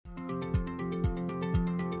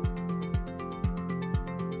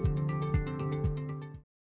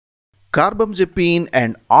Carbamazepine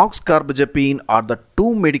and Oxcarbazepine are the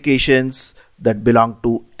two medications that belong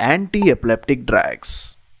to anti-epileptic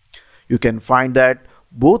drugs. You can find that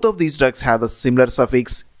both of these drugs have the similar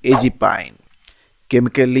suffix azepine.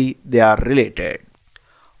 Chemically, they are related.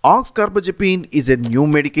 Oxcarbazepine is a new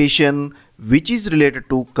medication which is related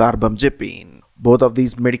to carbamazepine. Both of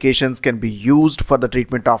these medications can be used for the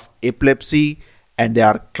treatment of epilepsy and they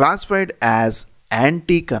are classified as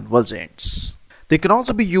anticonvulsants. They can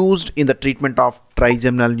also be used in the treatment of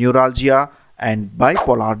trigeminal neuralgia and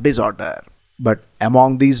bipolar disorder. But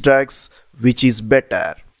among these drugs, which is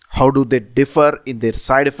better? How do they differ in their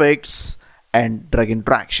side effects and drug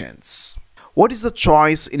interactions? What is the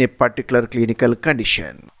choice in a particular clinical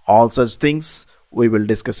condition? All such things we will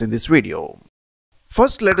discuss in this video.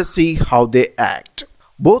 First, let us see how they act.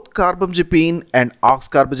 Both carbamazepine and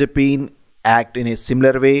oxcarbazepine act in a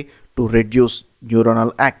similar way to reduce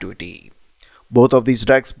neuronal activity. Both of these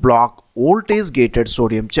drugs block voltage-gated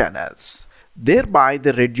sodium channels. Thereby,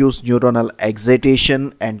 they reduce neuronal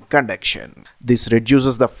excitation and conduction. This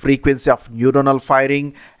reduces the frequency of neuronal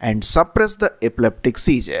firing and suppress the epileptic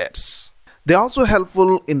seizures. They are also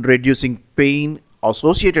helpful in reducing pain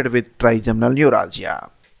associated with trigeminal neuralgia.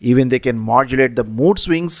 Even they can modulate the mood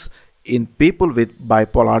swings in people with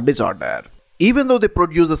bipolar disorder. Even though they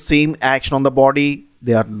produce the same action on the body,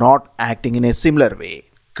 they are not acting in a similar way.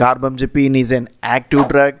 Carbamazepine is an active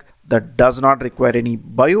drug that does not require any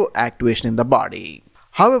bioactivation in the body.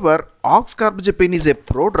 However, oxcarbazepine is a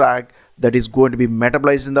prodrug that is going to be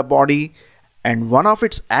metabolized in the body, and one of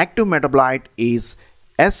its active metabolite is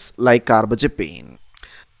S-like carbamazepine.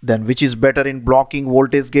 Then which is better in blocking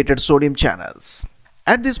voltage-gated sodium channels?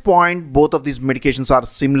 At this point, both of these medications are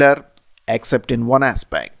similar except in one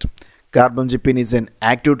aspect. Carbamazepine is an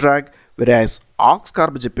active drug, whereas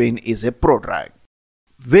oxcarbazepine is a prodrug.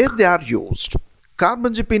 Where they are used?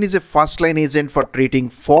 Carbamazepine is a first-line agent for treating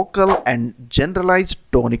focal and generalized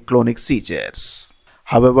tonic-clonic seizures.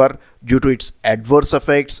 However, due to its adverse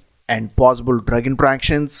effects and possible drug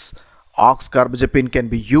interactions, oxcarbazepine can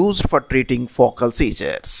be used for treating focal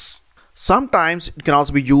seizures. Sometimes it can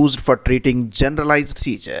also be used for treating generalized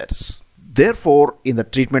seizures. Therefore, in the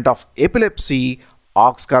treatment of epilepsy,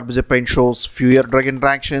 oxcarbazepine shows fewer drug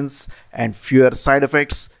interactions and fewer side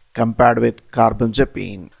effects compared with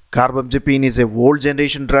carbamazepine. Carbamazepine is a old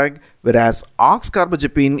generation drug, whereas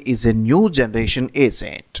oxcarbazepine is a new generation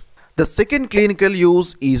agent. The second clinical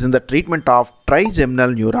use is in the treatment of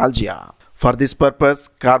trigeminal neuralgia. For this purpose,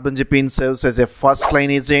 carbamazepine serves as a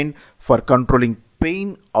first-line agent for controlling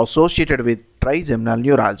pain associated with trigeminal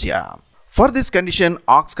neuralgia. For this condition,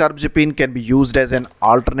 oxcarbazepine can be used as an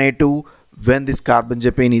alternative when this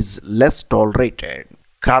carbamazepine is less tolerated.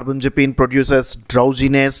 Carbamazepine produces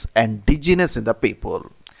drowsiness and dizziness in the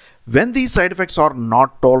people. When these side effects are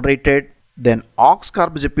not tolerated, then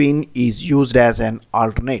oxcarbazepine is used as an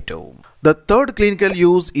alternative. The third clinical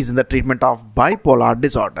use is in the treatment of bipolar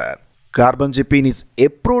disorder. Carbamazepine is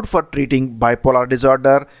approved for treating bipolar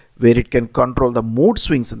disorder where it can control the mood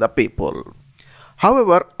swings in the people.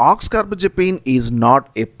 However, oxcarbazepine is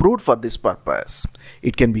not approved for this purpose.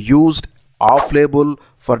 It can be used off-label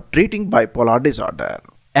for treating bipolar disorder.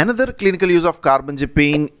 Another clinical use of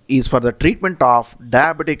carbamazepine is for the treatment of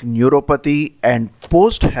diabetic neuropathy and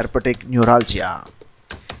post-herpetic neuralgia.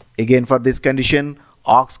 Again, for this condition,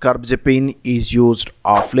 oxcarbazepine is used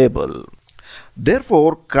off-label.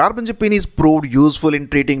 Therefore, carbamazepine is proved useful in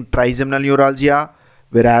treating trigeminal neuralgia,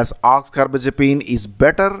 whereas oxcarbazepine is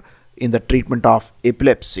better in the treatment of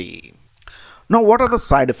epilepsy. Now, what are the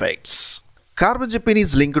side effects? Carbamazepine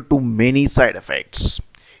is linked to many side effects.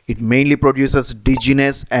 It mainly produces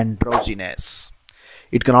dizziness and drowsiness.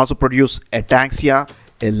 It can also produce ataxia,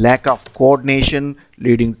 a lack of coordination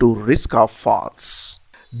leading to risk of falls.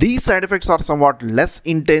 These side effects are somewhat less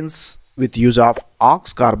intense with use of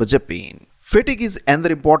oxcarbazepine. Fatigue is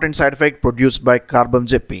another important side effect produced by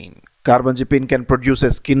carbamazepine. Carbamazepine can produce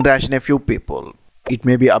a skin rash in a few people. It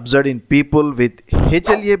may be observed in people with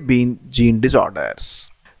HLA-B gene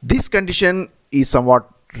disorders. This condition is somewhat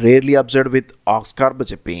rarely observed with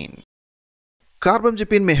oxcarbazepine.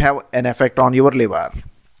 Carbamazepine may have an effect on your liver.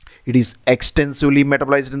 It is extensively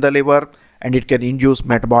metabolized in the liver and it can induce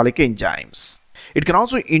metabolic enzymes. It can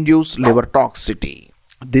also induce liver toxicity.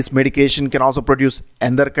 This medication can also produce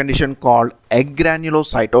another condition called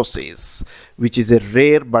agranulocytosis, which is a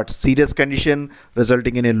rare but serious condition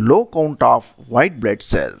resulting in a low count of white blood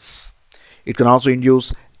cells. It can also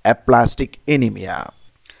induce aplastic anemia.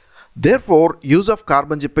 Therefore, use of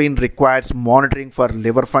carbamazepine requires monitoring for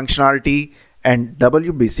liver functionality and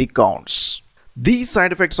WBC counts. These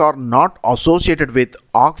side effects are not associated with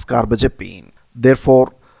oxcarbazepine.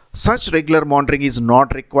 Therefore, Such regular monitoring is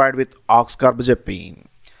not required with oxcarbazepine.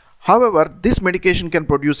 However, this medication can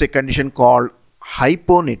produce a condition called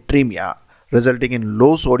hyponatremia, resulting in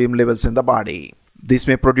low sodium levels in the body. This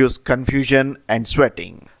may produce confusion and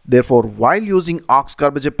sweating. Therefore, while using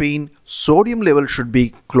oxcarbazepine, sodium level should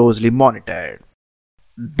be closely monitored.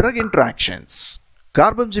 Drug interactions.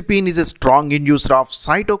 Carbamazepine is a strong inducer of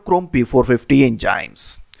cytochrome P450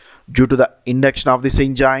 enzymes. Due to the induction of this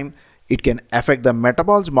enzyme, it can affect the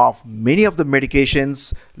metabolism of many of the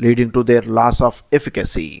medications, leading to their loss of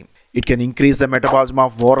efficacy. It can increase the metabolism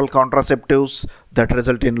of oral contraceptives that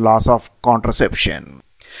result in loss of contraception.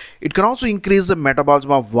 It can also increase the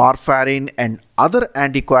metabolism of warfarin and other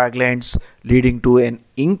anticoagulants, leading to an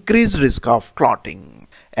increased risk of clotting.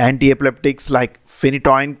 Antiepileptics like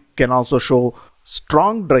phenytoin can also show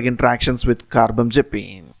strong drug interactions with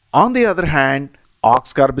carbamazepine. On the other hand,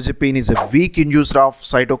 oxcarbazepine is a weak inducer of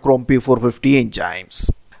cytochrome P450 enzymes.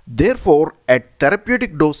 Therefore, at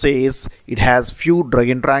therapeutic doses, it has few drug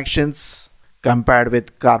interactions compared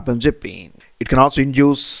with carbamazepine. It can also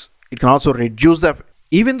reduce the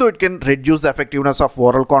effectiveness of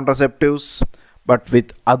oral contraceptives, but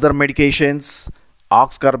with other medications,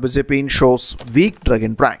 oxcarbazepine shows weak drug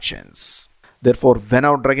interactions. Therefore,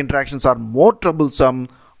 whenever drug interactions are more troublesome,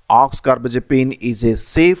 oxcarbazepine is a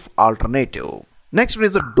safe alternative. Next one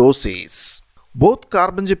is the doses. Both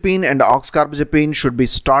carbamazepine and oxcarbazepine should be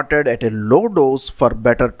started at a low dose for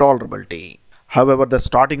better tolerability. However, the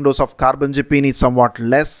starting dose of carbamazepine is somewhat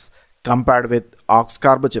less compared with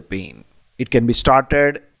oxcarbazepine. It can be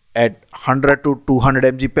started at 100 to 200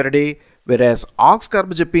 mg per day, whereas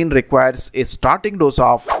oxcarbazepine requires a starting dose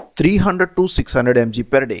of 300 to 600 mg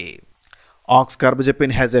per day.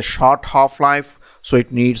 Oxcarbazepine has a short half-life, so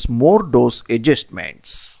it needs more dose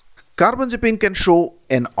adjustments. Carbamazepine can show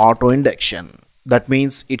an autoinduction. That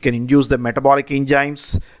means it can induce the metabolic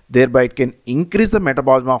enzymes, thereby it can increase the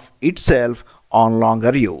metabolism of itself on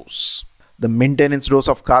longer use. The maintenance dose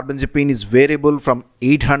of carbamazepine is variable from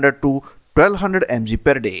 800 to 1200 mg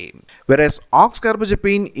per day, whereas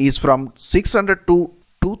oxcarbazepine is from 600 to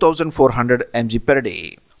 2400 mg per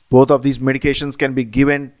day. Both of these medications can be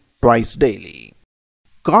given twice daily.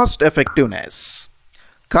 Cost effectiveness.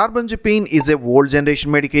 Carbamazepine is a old generation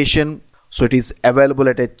medication, so it is available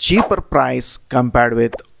at a cheaper price compared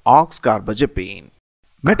with oxcarbazepine.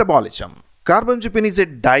 Metabolism. Carbamazepine is a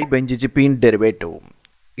dibenzodiazepine derivative.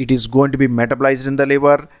 It is going to be metabolized in the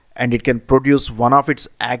liver and it can produce one of its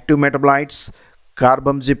active metabolites,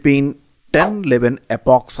 carbamazepine 10,11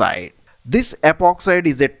 epoxide. This epoxide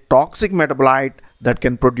is a toxic metabolite that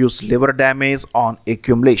can produce liver damage on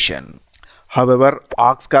accumulation. However,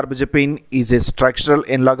 oxcarbazepine is a structural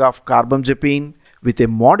analog of carbamazepine with a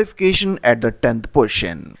modification at the 10th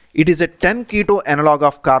position. It is a 10-keto analog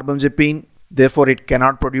of carbamazepine, therefore it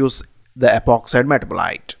cannot produce the epoxide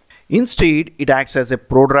metabolite. Instead, it acts as a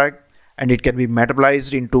prodrug and it can be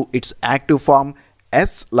metabolized into its active form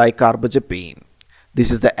S-lycarbazepine.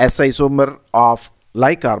 This is the S isomer of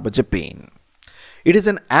lycarbazepine. It is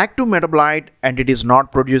an active metabolite and it is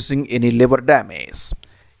not producing any liver damage.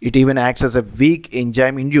 It even acts as a weak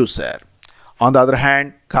enzyme inducer. On the other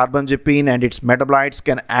hand, carbamazepine and its metabolites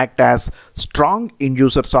can act as strong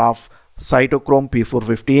inducers of cytochrome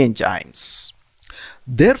P450 enzymes.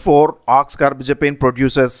 Therefore, oxcarbazepine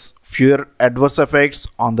produces fewer adverse effects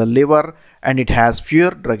on the liver and it has fewer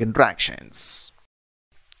drug interactions.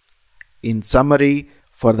 In summary,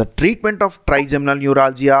 for the treatment of trigeminal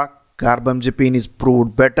neuralgia, carbamazepine is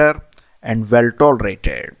proved better and well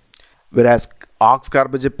tolerated, whereas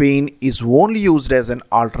oxcarbazepine is only used as an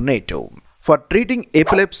alternative. For treating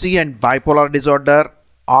epilepsy and bipolar disorder,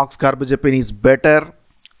 oxcarbazepine is better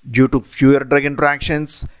due to fewer drug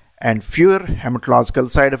interactions and fewer hematological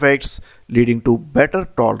side effects, leading to better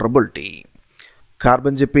tolerability.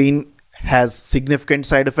 Carbamazepine has significant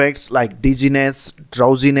side effects like dizziness,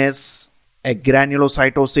 drowsiness,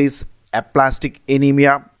 agranulocytosis, aplastic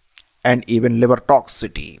anemia, and even liver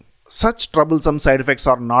toxicity. Such troublesome side effects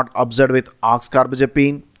are not observed with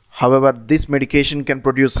oxcarbazepine. However, this medication can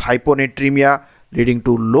produce hyponatremia, leading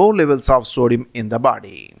to low levels of sodium in the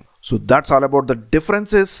body. So that's all about the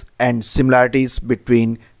differences and similarities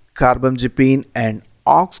between carbamazepine and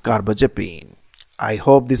oxcarbazepine. I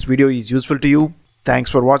hope this video is useful to you. Thanks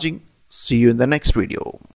for watching. See you in the next video.